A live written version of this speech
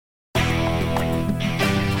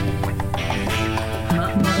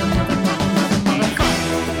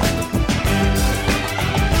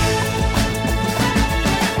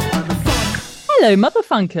Hello,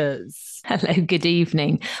 motherfunkers. Hello, good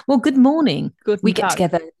evening. Well, good morning. We Guten get Tag.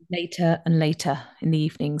 together later and later in the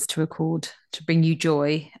evenings to record, to bring you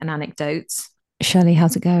joy and anecdotes. Shirley,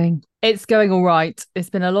 how's it going? It's going all right. It's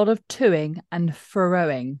been a lot of toing and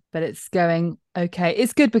furrowing, but it's going okay.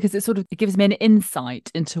 It's good because it gives me an insight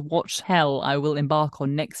into what hell I will embark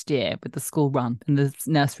on next year with the school run and the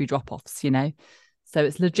nursery drop-offs. So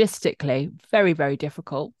it's logistically very, very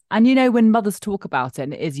difficult. And when mothers talk about it,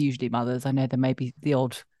 and it is usually mothers, I know there may be the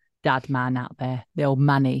odd dad man out there, the old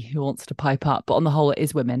manny who wants to pipe up, but on the whole, it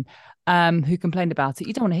is women who complained about it.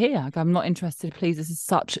 You don't want to hear. Like, I'm not interested. Please, this is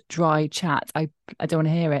such dry chat. I don't want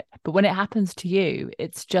to hear it. But when it happens to you,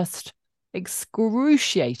 it's just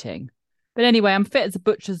excruciating. But anyway, I'm fit as a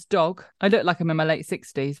butcher's dog. I look like I'm in my late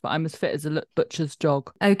 60s, but I'm as fit as a butcher's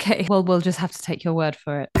dog. Okay, well, we'll just have to take your word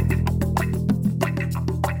for it.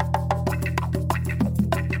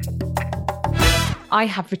 I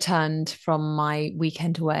have returned from my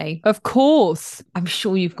weekend away. Of course. I'm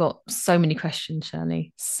sure you've got so many questions,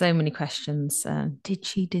 Shirley. So many questions. Did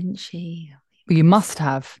she? Didn't she? Well, you must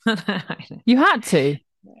have. You had to.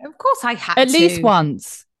 Of course, I had At to. least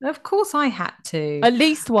once. Of course, I had to. At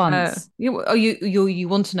least once. You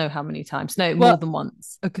want to know how many times? No, Well, more than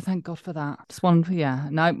once. Okay, thank God for that. Just one, yeah.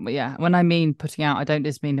 No, yeah. When I mean putting out, I don't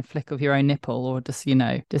just mean a flick of your own nipple or just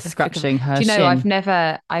scratching her Do you know? shin, I've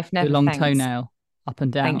never your long thanked. toenail up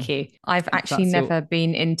and down. Thank you. I've If actually that's never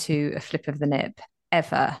been into a flip of the nip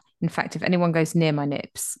ever. In fact, if anyone goes near my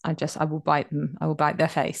nips, I will bite them. I will bite their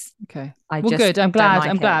face. Okay. I Well, just good. I'm don't glad. like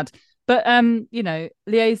I'm it. glad. But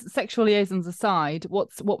sexual liaisons aside, what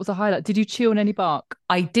was a highlight? Did you chew on any bark?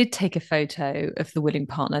 I did take a photo of the willing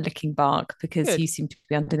partner licking bark because Good. you seem to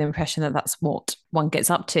be under the impression that that's what one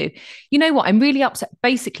gets up to. You know what? I'm really upset.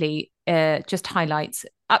 Basically, just highlights,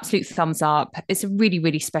 absolute thumbs up. It's a really,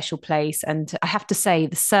 really special place. And I have to say,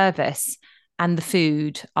 the service and the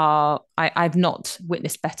food I've not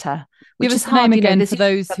witnessed better, Give which us is the name hard. again There's for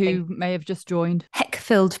those something who may have just joined.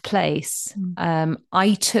 Heckfield Place.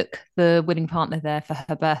 I took the willing partner there for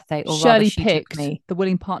her birthday, or rather, Shirley she took picked, me. the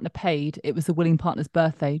willing partner paid. It was the willing partner's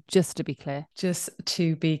birthday, just to be clear. Just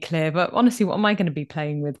to be clear, but honestly, what am I going to be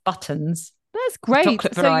playing with? Buttons, That's the great.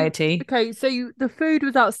 chocolate variety. The food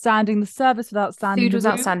was outstanding, the service was outstanding, Food the was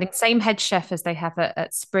room. outstanding. Same head chef as they have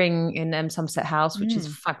at Spring in Somerset House, which is a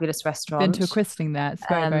Mm. fabulous Been to a restaurant. christening there. It's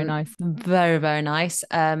very, very nice. Very, very nice.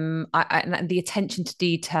 And the attention to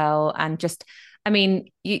detail and just, I mean,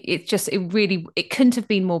 it couldn't have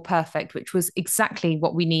been more perfect, which was exactly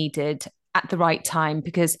what we needed at the right time.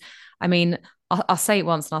 Because, I mean, I'll say it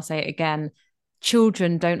once and I'll say it again.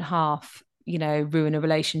 Children don't half, ruin a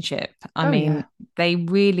relationship. I Oh mean, yeah. they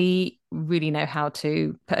really, really know how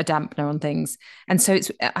to put a dampener on things. And so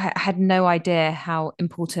I had no idea how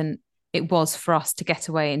important it was for us to get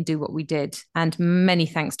away and do what we did. And many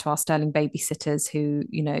thanks to our Sterling babysitters who,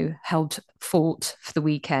 held fort for the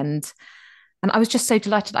weekend. And I was just so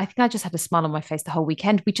delighted. I think I just had a smile on my face the whole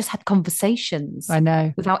weekend. We just had conversations I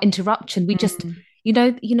know. without interruption. We just,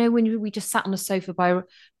 Mm. when we just sat on a sofa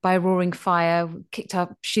by a roaring fire, kicked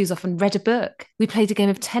our shoes off and read a book. We played a game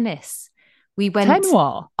of tennis. We went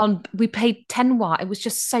Tenoir. we played tenwa. It was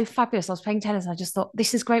just so fabulous. I was playing tennis and I just thought,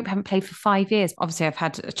 this is great. We haven't played for 5 years. Obviously, I've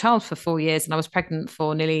had a child for 4 years and I was pregnant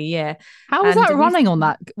for nearly a year. How was And that running on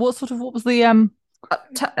that? What was the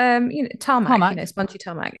tarmac, tarmac? spongy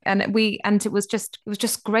tarmac. And it was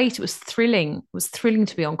just great. It was thrilling. It was thrilling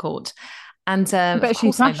to be on court. And I of bet she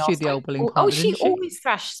course I thrashed you, lost. the old willing Oh, partner, she didn't she? always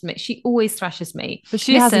thrashes me. She always thrashes me. But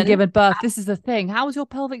she hasn't Listen, given birth. This is the thing. How was your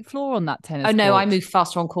pelvic floor on that oh tennis no, I court? move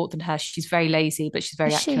faster on court than her. She's very lazy, but she's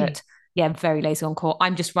very Is she? accurate. Yeah, very lazy on court.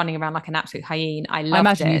 I'm just running around like an absolute hyena. I I loved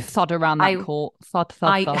imagine you it. thud around that I court. Thud, thud,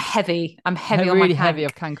 I thud. heavy. I'm heavy on my Really heavy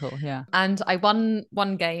plank. of cankle, yeah. And I won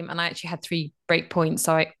one game and I actually had three break points.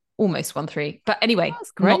 So I almost won three. But anyway,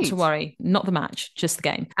 That's not to great. worry, not the match, just the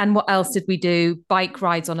game. And what else did we do? Bike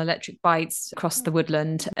rides on electric bikes across the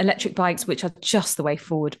woodland, electric bikes, which are just the way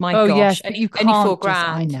forward. My Oh gosh, yes, but you only four can't just,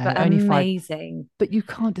 I grand, know, but only five, amazing. but you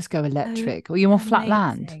can't just go Oh, electric or you want flat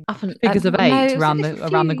land. amazing. Up and Figures of no, eight it was around only the a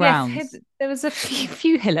few. Yeah, grounds. there was a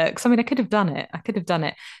few hillocks. I mean, I could have done it. I could have done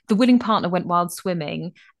it. The willing partner went wild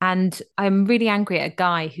swimming, and I'm really angry at a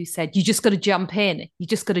guy who said, "You just got to jump in. You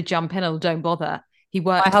just got to jump in, or don't bother." He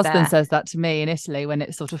My worked husband there. says that to me in Italy when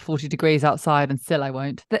it's sort of 40 degrees outside and still I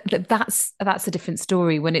won't. That's a different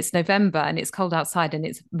story when it's November and it's cold outside and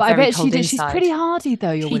it's But I very bet she cold did. She's inside. pretty hardy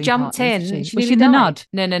though, your She willing jumped partner, isn't in. she? She Was she nearly in the died. nud?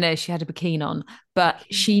 No, no, no. She had a bikini on. but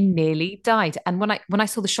she nearly died. And when I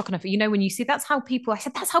saw the shock on her, when you see that's how people, I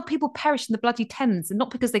said that's how people perish in the bloody Thames, and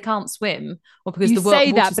not because they can't swim or because you the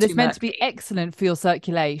say water's that, but it's too meant to murky. be excellent for your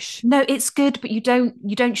circulation. No, it's good, but you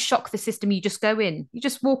don't shock the system. You just go in. You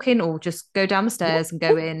just walk in, or just go down the stairs and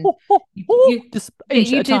go in. Just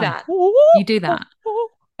inch at a do time. that. You do that.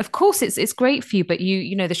 Of course, it's great for you, but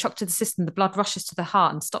the shock to the system, the blood rushes to the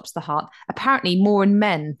heart and stops the heart. Apparently, more in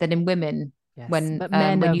men than in women. Yes, when but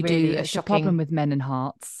men when are you really, do a it's shocking a problem with men and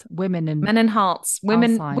hearts. Women and women.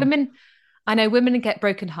 Alzheimer's. I know women get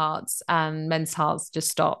broken hearts, and men's hearts just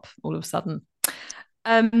stop all of a sudden.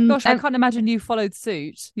 Gosh, I can't imagine you followed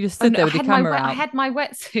suit. You just stood there with your camera out. I had my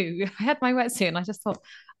wetsuit. And I just thought,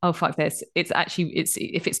 oh fuck this. It's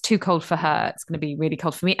if it's too cold for her, it's going to be really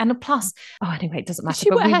cold for me. And plus, anyway, it doesn't matter.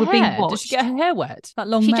 Did she wet her hair? Did she get her hair wet? That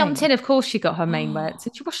long. She mane? jumped in. Of course, she got her mane wet.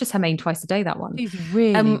 She washes her mane twice a day. That one. She's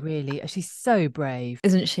really. She's so brave,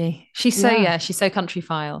 isn't she? She's so country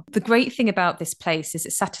file. The great thing about this place is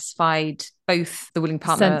it satisfied both the willing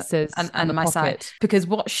partner and my side, because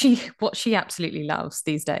what she absolutely loves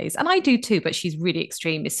these days, and I do too, but she's really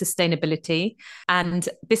extreme, is sustainability. And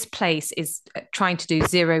this place is trying to do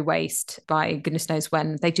zero waste by goodness knows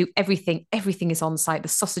when. They do everything is on site. The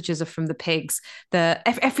sausages are from the pigs,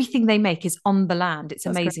 everything they make is on the land. It's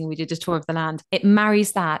amazing. We did a tour of the land. It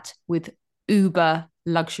marries that with uber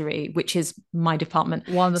luxury, which is my department.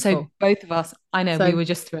 Wonderful. So both of us, I know, we were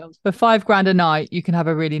just thrilled. For $5,000 a night, you can have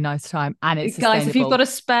a really nice time, and it's guys, if you've got a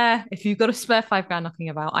spare $5,000 knocking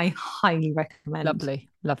about, I highly recommend.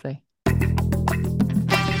 Lovely.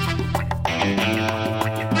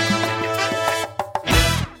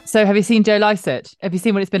 So have you seen Joe Lycett? Have you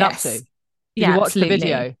seen what it's been up to? Did you watch the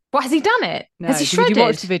video? What, has he done it? No. Has he shredded? Did you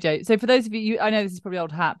watch the video? So for those of you, I know this is probably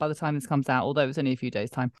old hat by the time this comes out, although it's only a few days'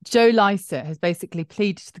 time. Joe Lycett has basically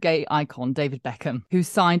pleaded to the gay icon, David Beckham, who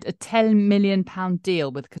signed a £10 million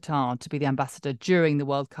deal with Qatar to be the ambassador during the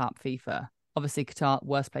World Cup FIFA. Obviously, Qatar,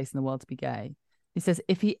 worst place in the world to be gay. He says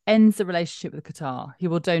if he ends the relationship with Qatar, he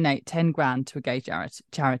will donate 10 grand to a gay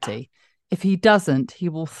charity. If he doesn't, he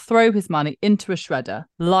will throw his money into a shredder,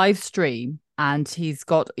 live stream, and he's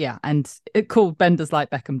got, and it called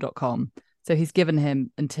benderslikebeckham.com. So he's given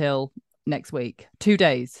him until next week, 2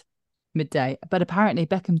 days, midday. But apparently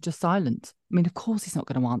Beckham's just silent. I mean, of course he's not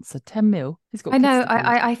going to answer. 10 mil. He's got. I know.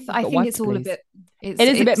 I think it's all a bit. It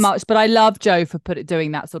is a bit much, but I love Joe for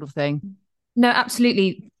doing that sort of thing. No,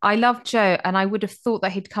 absolutely. I love Joe, and I would have thought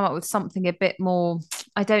that he'd come up with something a bit more.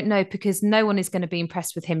 I don't know, because no one is going to be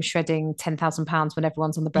impressed with him shredding £10,000 when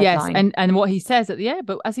everyone's on the breadline. Yes, and what he says at the end,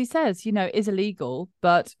 but as he says, it is illegal,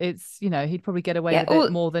 but it's he'd probably get away with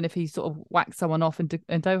it more than if he sort of whacked someone off in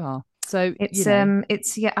Doha. So it's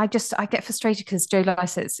I get frustrated because Joe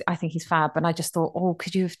Lycett, I think he's fab, and I just thought,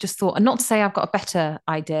 could you have just thought, and not to say I've got a better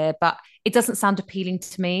idea, but it doesn't sound appealing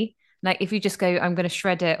to me. Like, if you just go, I'm going to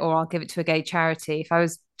shred it, or I'll give it to a gay charity. If I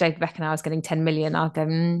was David Beckham and I was getting 10 million, I'll go,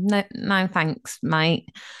 no, thanks, mate.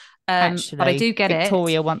 Actually, but I do get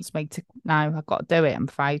Victoria wants me to. No, I've got to do it. I'm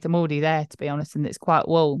afraid I'm already there, to be honest, and it's quite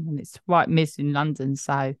warm and it's right miss in London.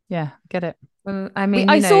 So yeah, get it. Well, I mean,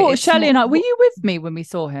 I saw Shelley and I. Were you with me when we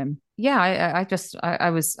saw him? Yeah, I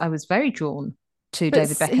was very drawn to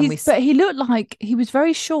David Beckham. But he looked like he was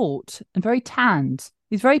very short and very tanned.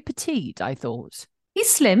 He's very petite, I thought. He's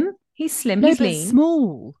slim. He's lean.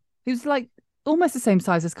 Small. He was like almost the same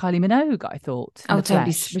size as Kylie Minogue, I thought. Oh, don't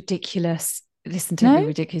be ridiculous. Listen, don't be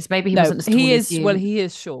ridiculous. Maybe he wasn't as tall as you. Well, he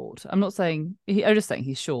is short. I'm not saying. I'm just saying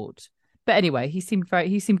he's short. But anyway, he seemed very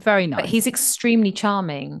nice. But he's extremely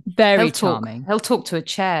charming. Very charming. He'll talk to a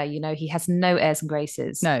chair. He has no airs and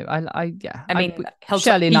graces. No, I mean,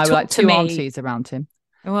 Shelley and I were like two aunties around him.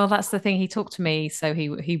 Well, that's the thing. He talked to me, so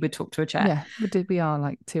he would talk to a chair. Yeah, we are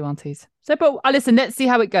like two aunties. So, but listen, let's see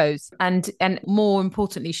how it goes. And more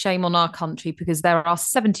importantly, shame on our country, because there are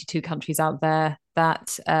 72 countries out there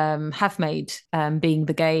that have made being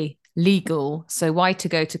the gay legal. So why to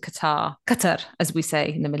go to Qatar, as we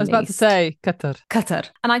say in the Middle East? I was about to say Qatar.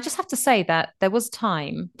 And I just have to say that there was a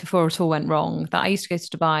time before it all went wrong that I used to go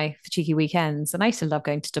to Dubai for cheeky weekends, and I used to love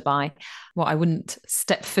going to Dubai. Well, I wouldn't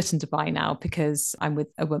step foot in Dubai now because I'm with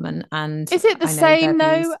a woman. And is it the same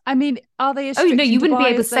though? I mean, are they? Oh no, you wouldn't be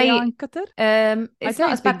able to say in Qatar. It's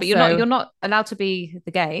not as bad, but you're not allowed to be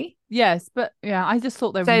the gay. Yes, but I just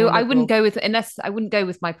thought they were. So I wouldn't go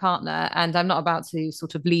with my partner, and I'm not about to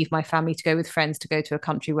sort of leave my family to go with friends to go to a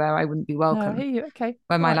country where I wouldn't be welcome. No, okay.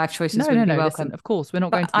 Where my life choices wouldn't be welcome. Listen, of course, we're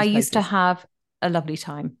not going to. I used to have a lovely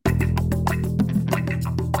time.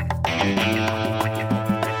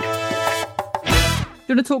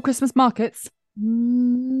 Do you want to talk Christmas markets?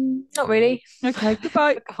 Not really. Okay,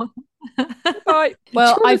 goodbye. Right.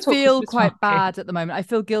 Well, Do you I want to talk feel Christmas quite market? bad at the moment. I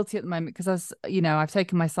feel guilty at the moment because I've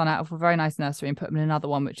taken my son out of a very nice nursery and put him in another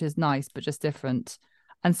one, which is nice, but just different.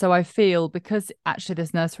 And so I feel because actually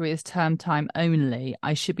this nursery is term time only,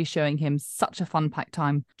 I should be showing him such a fun packed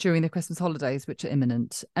time during the Christmas holidays, which are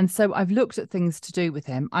imminent. And so I've looked at things to do with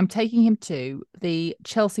him. I'm taking him to the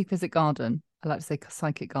Chelsea Physic Garden. I like to say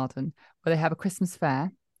Psychic Garden, where they have a Christmas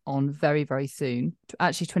fair on very, very soon.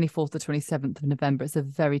 Actually, 24th to 27th of November. It's a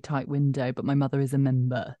very tight window, but my mother is a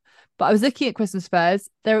member. But I was looking at Christmas fairs.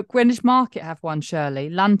 There at Greenwich Market have one,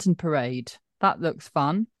 Shirley. Lantern Parade. That looks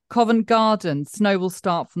fun. Covent Garden. Snow will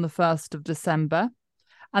start from the 1st of December.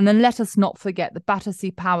 And then let us not forget the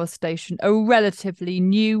Battersea Power Station, a relatively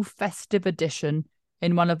new festive addition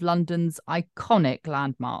in one of London's iconic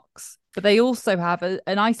landmarks. But they also have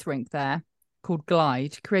an ice rink there called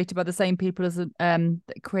Glide, created by the same people as that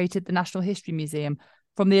created the National History Museum.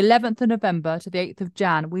 From the 11th of November to the 8th of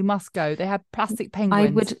Jan, we must go. They have plastic penguins.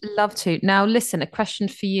 I would love to. Now, listen, a question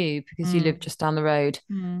for you, because you live just down the road.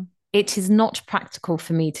 It is not practical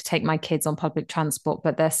for me to take my kids on public transport,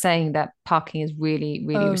 but they're saying that parking is really,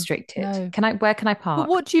 really restricted. No. Where can I park? But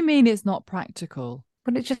what do you mean it's not practical?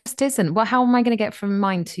 Well, it just isn't. Well, how am I going to get from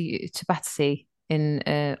mine to Battersea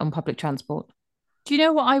on public transport? Do you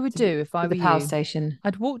know what I would do if I were the power you? Station?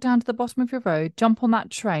 I'd walk down to the bottom of your road, jump on that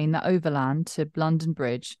train, that overland to London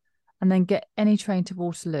Bridge, and then get any train to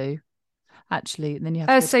Waterloo. Actually, and then you have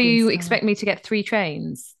to go so to you Queenstown. expect me to get 3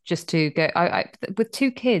 trains just to go? With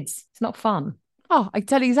 2 kids, it's not fun. Oh, I can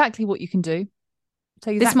tell you exactly what you can do.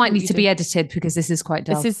 This might need to be edited because this is quite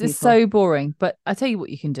dull. This is so boring, but I tell you what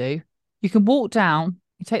you can do. You can walk down,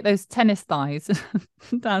 you take those tennis thighs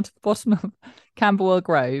down to the bottom of Camberwell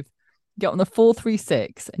Grove, get on the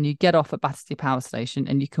 436 and you get off at Battersea Power Station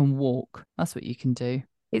and you can walk. That's what you can do.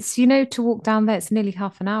 It's, to walk down there, it's nearly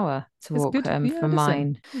half an hour to walk from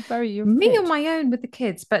mine. Me on my own with the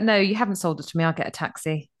kids. But no, you haven't sold it to me. I'll get a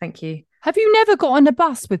taxi. Thank you. Have you never got on a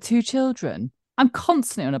bus with 2 children? I'm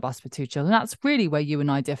constantly on a bus with 2 children. That's really where you and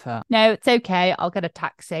I differ. No, it's okay. I'll get a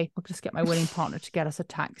taxi. I'll just get my willing partner to get us a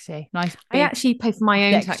taxi. Nice. I actually pay for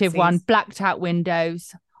my own taxi. One, blacked out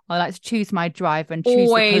windows. I like to choose my driver and choose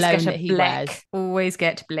the cologne that he wears. Always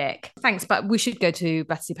get black. Thanks, but we should go to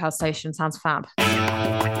Battersea Power Station. Sounds fab.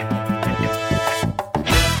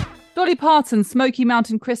 Dolly Parton's Smoky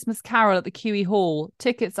Mountain Christmas Carol at the QE Hall.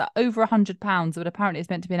 Tickets are over £100, but apparently it's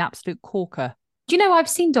meant to be an absolute corker. Do you know I've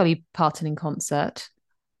seen Dolly Parton in concert?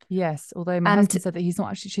 Yes, although my husband said that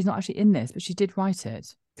she's not actually in this, but she did write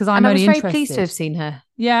it. Because I'm only very pleased to have seen her.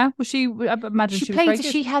 Yeah, well, I imagine she was very good.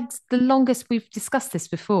 She had the longest. We've discussed this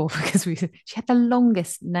before because she had the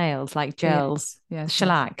longest nails, like gels,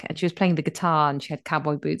 shellac, and she was playing the guitar and she had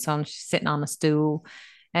cowboy boots on. She's sitting on a stool,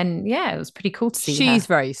 and it was pretty cool to see. She's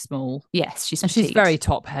very small. Yes, she's very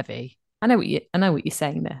top heavy. I know what you're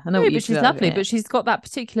saying there. I know what but she's lovely, but she's got that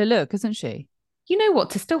particular look, isn't she? You know what?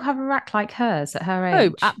 To still have a rack like hers at her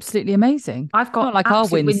age. Oh, absolutely amazing. I've got not like our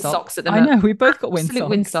wind socks at the moment. I know, we both got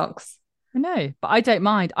wind socks. I know, but I don't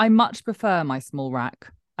mind. I much prefer my small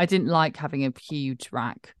rack. I didn't like having a huge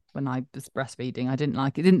rack when I was breastfeeding. I didn't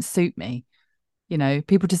like it. It didn't suit me.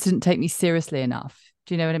 People just didn't take me seriously enough.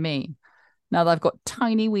 Do you know what I mean? Now that I've got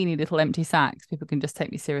tiny, weeny little empty sacks, people can just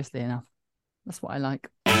take me seriously enough. That's what I like.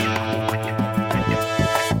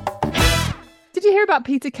 Did you hear about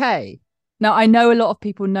Peter Kay? Now, I know a lot of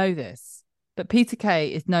people know this, but Peter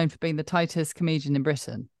Kay is known for being the tightest comedian in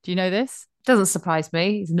Britain. Do you know this? Doesn't surprise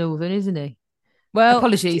me. He's Northern, isn't he? Well,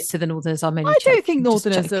 apologies to the Northerners. I don't think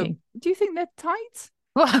Northerners are. Do you think they're tight?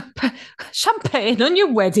 Well, champagne on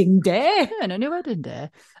your wedding day. Yeah, on your wedding day.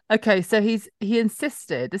 Okay, so he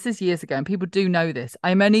insisted. This is years ago, and people do know this.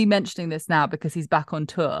 I'm only mentioning this now because he's back on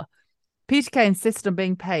tour. Peter Kay insisted on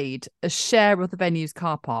being paid a share of the venue's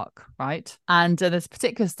car park, right? And there's a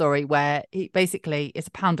particular story where it's a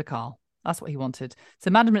 £1 a car. That's what he wanted. So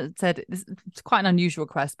Madam said, it's quite an unusual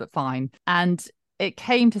request, but fine. And it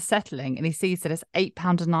came to settling, and he sees that it's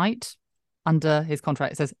 £8 a night under his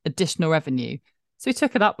contract. It says additional revenue. So he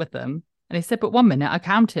took it up with them, and he said, but 1 minute, I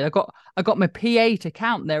counted. I got my PA to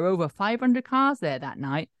count. There were over 500 cars there that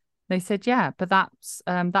night. They said, yeah, but that's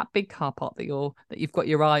that big car park that you've got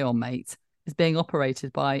your eye on, mate, is being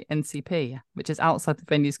operated by NCP, which is outside the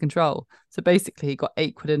venue's control. So basically, he got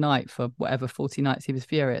 £8 a night for whatever 40 nights. He was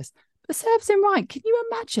furious. But serves him right. Can you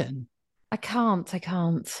imagine? I can't.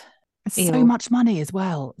 It's so much money as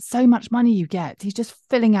well. So much money you get. He's just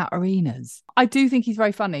filling out arenas. I do think he's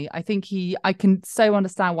very funny. I can so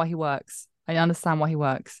understand why he works. I understand why he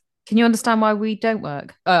works. Can you understand why we don't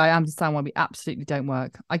work? I understand why we absolutely don't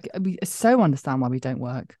work. We so understand why we don't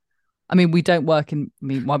work. I mean, we don't work in, I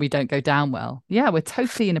mean, why we don't go down well. Yeah, we're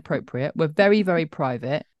totally inappropriate. We're very, very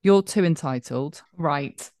private. You're too entitled.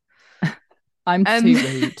 Right. I'm too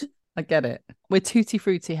rude. I get it. We're tutti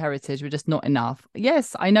frutti heritage. We're just not enough.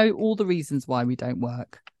 Yes, I know all the reasons why we don't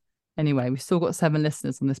work. Anyway, we've still got 7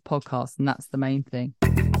 listeners on this podcast, and that's the main thing.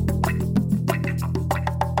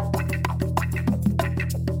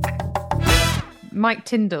 Mike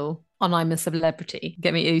Tyndall on I'm a Celebrity,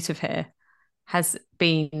 Get Me Out of Here, has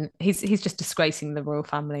been, he's just disgracing the royal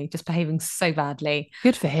family, just behaving so badly.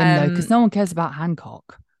 Good for him, though, because no one cares about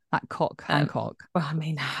Hancock. That cock, Hancock. Well, I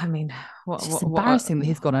mean, it's embarrassing that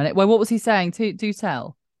he's gone on it. Well, what was he saying? Do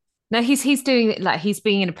tell. No, he's doing like he's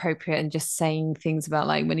being inappropriate and just saying things about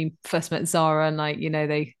like when he first met Zara and like, you know,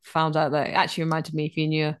 they found out that it actually reminded me of you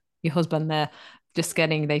and your husband there.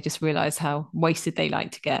 They just realized how wasted they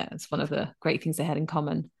like to get. It's one of the great things they had in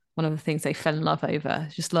common. One of the things they fell in love over.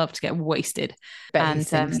 Just love to get wasted. And he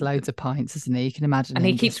sinks loads of pints, doesn't he? You can imagine. And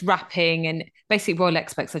he keeps rapping, and basically royal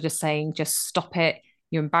experts are just saying, just stop it.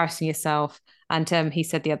 You're embarrassing yourself. And he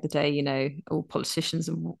said the other day, you know, all politicians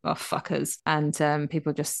are fuckers. And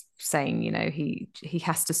people are just saying, you know, he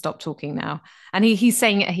has to stop talking now. And he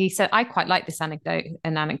said, I quite like this anecdote.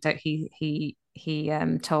 An anecdote he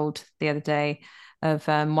told the other day of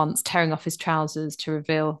once tearing off his trousers to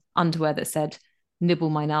reveal underwear that said,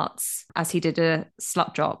 nibble my nuts, as he did a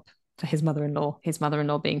slut drop for his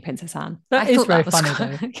mother-in-law being Princess Anne. That is very funny,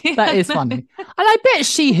 though. That is funny. And I bet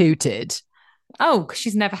she hooted. Oh, because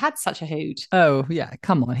she's never had such a hoot. Oh, yeah.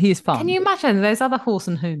 Come on. He's fun. Can you imagine those other horse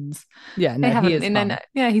and hoons? Yeah, no, he is fun.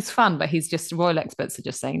 Yeah, he's fun, but he's just, royal experts are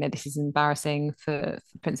just saying, no, this is embarrassing for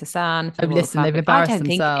Princess Anne. For listen, they've embarrassed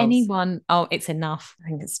themselves. I don't think anyone, it's enough. I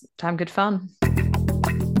think it's damn good fun.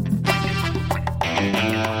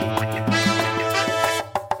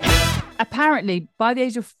 Apparently, by the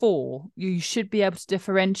age of 4, you should be able to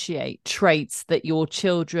differentiate traits that your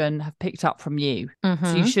children have picked up from you. Mm-hmm.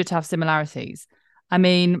 So you should have similarities. I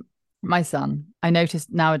mean, my son, I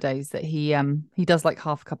noticed nowadays that he does like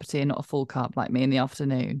half a cup of tea and not a full cup like me in the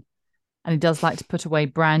afternoon. And he does like to put away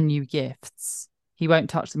brand new gifts. He won't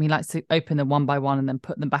touch them. He likes to open them one by one and then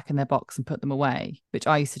put them back in their box and put them away, which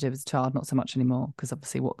I used to do as a child, not so much anymore, because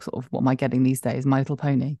obviously what am I getting these days? My Little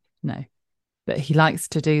Pony? No. But he likes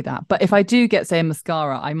to do that. But if I do get, say, a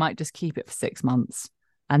mascara, I might just keep it for 6 months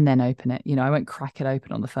and then open it. You know, I won't crack it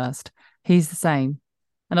open on the first. He's the same.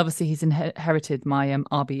 And obviously he's inherited my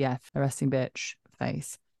RBF, a resting bitch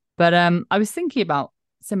face. But I was thinking about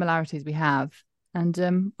similarities we have.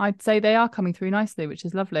 And I'd say they are coming through nicely, which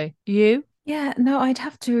is lovely. You? Yeah, no, I'd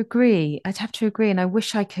have to agree. And I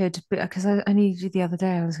wish I could, because I only the other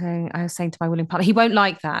day I was saying to my willing partner, he won't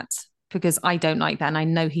like that, because I don't like that. And I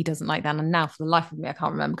know he doesn't like that. And now for the life of me, I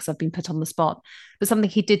can't remember because I've been put on the spot. But something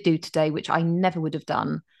he did do today, which I never would have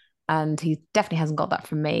done, and he definitely hasn't got that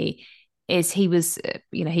from me, is he was,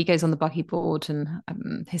 he goes on the buggy board and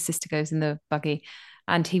his sister goes in the buggy.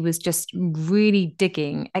 And he was just really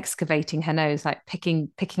excavating her nose, like picking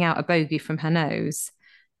out a bogey from her nose.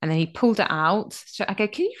 And then he pulled it out. So I go,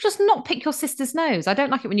 can you just not pick your sister's nose? I don't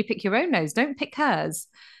like it when you pick your own nose. Don't pick hers.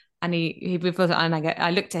 And he revealed it, and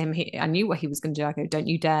I looked at him. I knew what he was going to do. I go, don't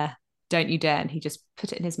you dare. And he just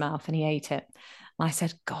put it in his mouth and he ate it. And I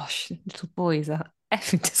said, gosh, little boys are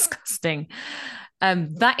effing disgusting.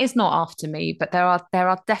 That is not after me, but there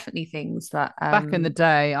are definitely things that back in the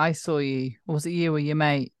day, I saw you. Or was it you or your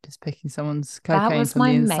mate just picking someone's cocaine from the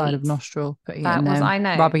inside of nostril, putting it in them, I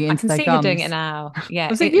know, rubbing it into their gums? I can see you doing it now.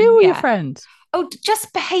 Yeah, was it you or your friend? Oh,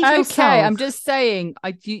 just behave yourself. Okay, I'm just saying.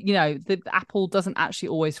 The apple doesn't actually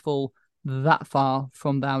always fall that far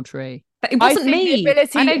from the tree. But it wasn't me.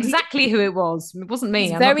 I know exactly who it was. It wasn't me.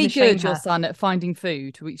 He's very good, your son, at finding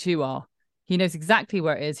food, which you are. He knows exactly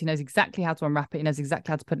where it is. He knows exactly how to unwrap it. He knows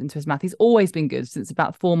exactly how to put it into his mouth. He's always been good since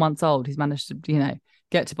about 4 months old. He's managed to,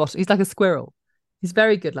 get to bottom. He's like a squirrel. He's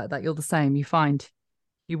very good like that. You're the same. You find,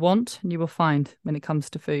 you want, and you will find when it comes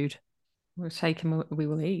to food. We'll take him. We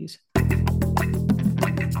will eat.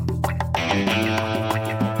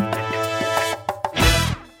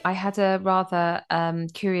 I had a rather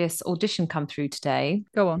curious audition come through today.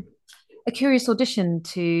 Go on. A curious audition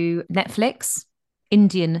to Netflix,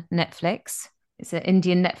 Indian Netflix. It's an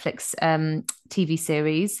Indian Netflix TV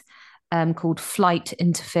series called Flight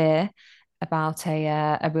Interfere, about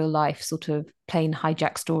a real life sort of plane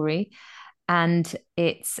hijack story. And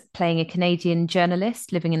it's playing a Canadian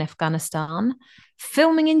journalist living in Afghanistan,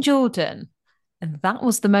 filming in Jordan. And that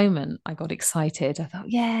was the moment I got excited. I thought,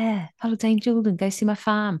 yeah, holiday in Jordan, go see my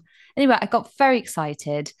fam. Anyway, I got very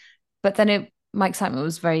excited, but then my excitement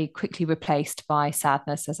was very quickly replaced by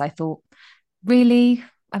sadness, as I thought, really?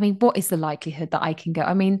 I mean, what is the likelihood that I can go?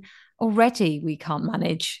 I mean, already we can't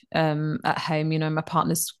manage at home. My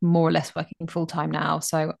partner's more or less working full time now,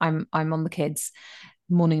 so I'm on the kids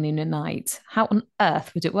morning, noon, and night. How on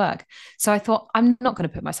earth would it work? So I thought, I'm not going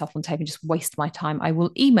to put myself on tape and just waste my time. I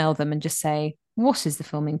will email them and just say, what is the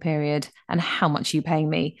filming period and how much are you paying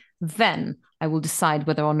me? Then I will decide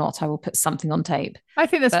whether or not I will put something on tape. I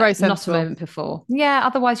think that's very sensible. Not a moment before. Yeah,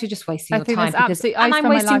 otherwise you're just wasting your time. And I'm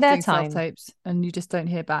wasting their time. Self-tapes and you just don't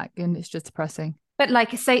hear back, and it's just depressing. But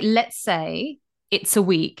let's say it's a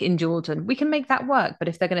week in Jordan. We can make that work. But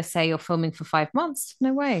if they're going to say you're filming for 5 months,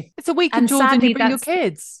 no way. It's a week in Jordan, you bring your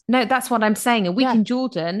kids. No, that's what I'm saying. A week in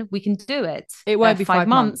Jordan, we can do it. It won't be 5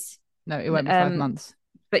 months. No, it won't be 5 months.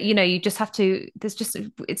 But you just have to.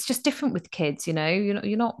 It's just different with kids.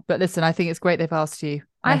 You're not. But listen, I think it's great they've asked you.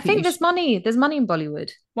 I think there's money. There's money in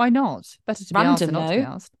Bollywood. Why not? Better to be asked than not to be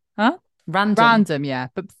asked. Huh? Random, yeah.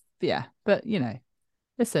 But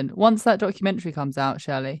listen. Once that documentary comes out,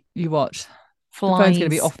 Shirley, you watch. The phone's going to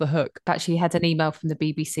be off the hook. Actually, had an email from the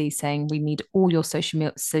BBC saying we need all your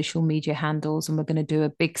social media handles, and we're going to do a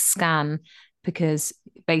big scan because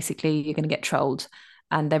basically you're going to get trolled.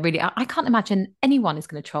 And they're really, I can't imagine anyone is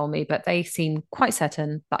going to troll me, but they seem quite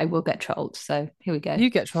certain that I will get trolled. So here we go. You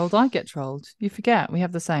get trolled, I get trolled. You forget, we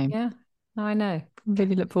have the same. Yeah, no, I know.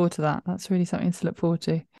 Really look forward to that. That's really something to look forward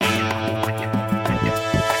to.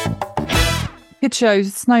 Kids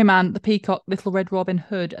shows, Snowman, The Peacock, Little Red Robin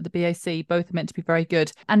Hood at the BAC, both are meant to be very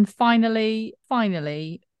good. And finally,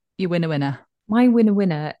 you win a winner. My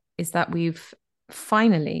winner is that we've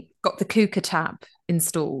finally got the Kuka tap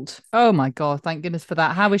installed. Oh my God, thank goodness for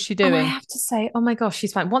that. How is she doing? I have to say, oh my gosh,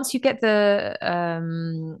 she's fine. Once you get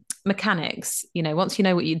the mechanics, once you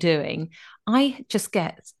know what you're doing, I just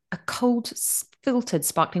get a cold filtered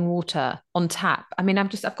sparkling water on tap. I mean,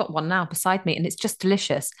 I've got one now beside me and it's just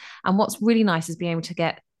delicious. And what's really nice is being able to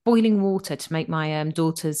get boiling water to make my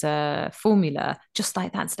daughter's formula just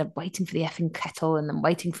like that, instead of waiting for the effing kettle and then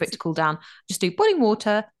waiting for it to cool down. Just do boiling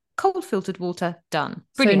water, cold filtered water, done.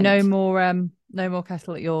 Brilliant. So no more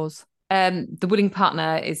kettle at yours. The willing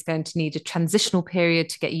partner is going to need a transitional period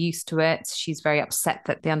to get used to it. She's very upset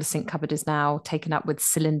that the undersink cupboard is now taken up with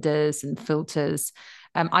cylinders and filters.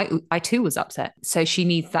 I too was upset. So she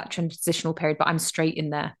needs that transitional period, but I'm straight in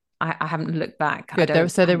there. I haven't looked back. Good.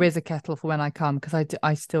 There is a kettle for when I come, because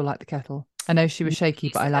I still like the kettle. I know she was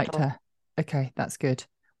shaky, but I liked her. Okay, that's good.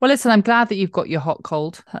 Well, listen, I'm glad that you've got your hot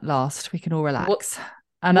cold at last. We can all relax.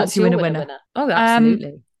 And that's your winner. Oh,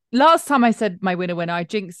 absolutely. Last time I said my winner, I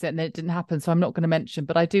jinxed it and it didn't happen, so I'm not going to mention,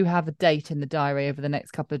 but I do have a date in the diary over the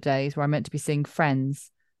next couple of days where I'm meant to be seeing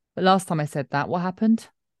friends. But last time I said that, what happened?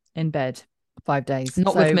 In bed. 5 days.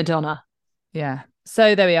 Not with Madonna. Yeah.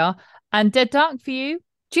 So there we are. And Dead Dark for you?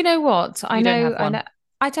 Do you know what? I know.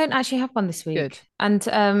 I don't actually have one this week. Good. And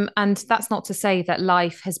that's not to say that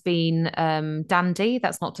life has been dandy.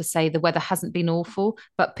 That's not to say the weather hasn't been awful.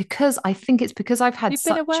 But I think it's because I've had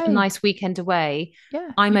such a nice weekend away.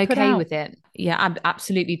 Yeah, I'm okay with it. Yeah, I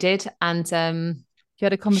absolutely did. And you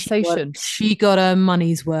had a conversation. She got her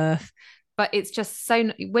money's worth. But it's just so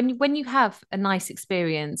when you have a nice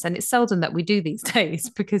experience, and it's seldom that we do these days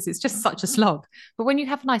because it's just such a slog. But when you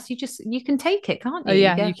have nice, you can take it, can't you? Oh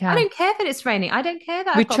yeah, you can. I don't care that it's raining. I don't care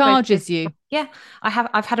that recharges you. Yeah,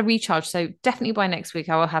 I've had a recharge. So definitely by next week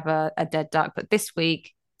I will have a Dead Dark. But this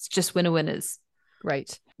week it's just winners.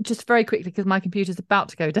 Great. Just very quickly, because my computer's about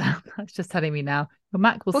to go down. It's just telling me now. Your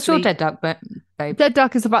Mac will What's sleep. your Dead Dark, babe? Dead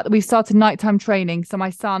Dark is the fact that we've started nighttime training. So my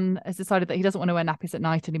son has decided that he doesn't want to wear nappies at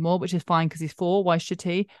night anymore, which is fine because he's 4. Why should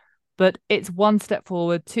he? But it's 1 step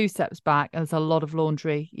forward, 2 steps back, and there's a lot of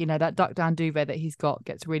laundry. That duck down duvet that he's got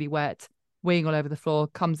gets really wet, weeing all over the floor,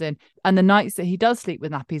 comes in. And the nights that he does sleep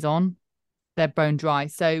with nappies on, they're bone dry.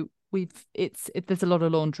 So there's a lot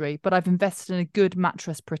of laundry, but I've invested in a good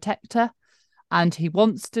mattress protector. And he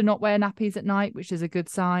wants to not wear nappies at night, which is a good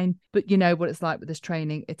sign. But you know what it's like with this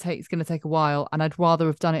training. It's going to take a while. And I'd rather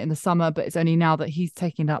have done it in the summer, but it's only now that he's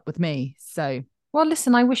taking it up with me. So, well,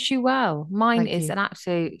 listen, I wish you well. Mine is an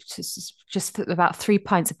absolute, just about 3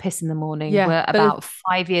 pints of piss in the morning. Yeah, we're about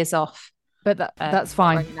 5 years off. But that's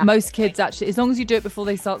fine. Most kids actually, as long as you do it before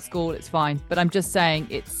they start school, it's fine. But I'm just saying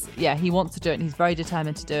he wants to do it and he's very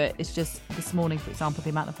determined to do it. It's just this morning, for example, the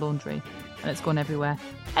amount of laundry, and it's gone everywhere.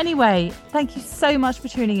 Anyway, thank you so much for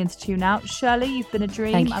tuning in to Tune Out. Shirley, you've been a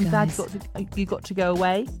dream. I'm glad you got to go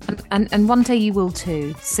away. And one day you will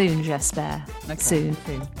too. Soon, j'espère. Okay.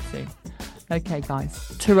 Soon. Okay,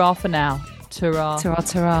 guys. Ta-ra for now. Ta-ra. Ta-ra,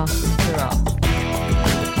 ta-ra. Ta-ra.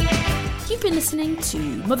 You've been listening to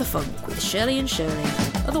Motherfunk with Shirley and Shirley.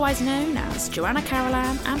 otherwise known as Joanna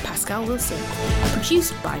Carolan and Pascal Wilson,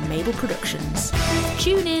 produced by Mabel Productions.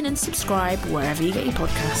 Tune in and subscribe wherever you get your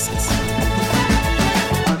podcasts.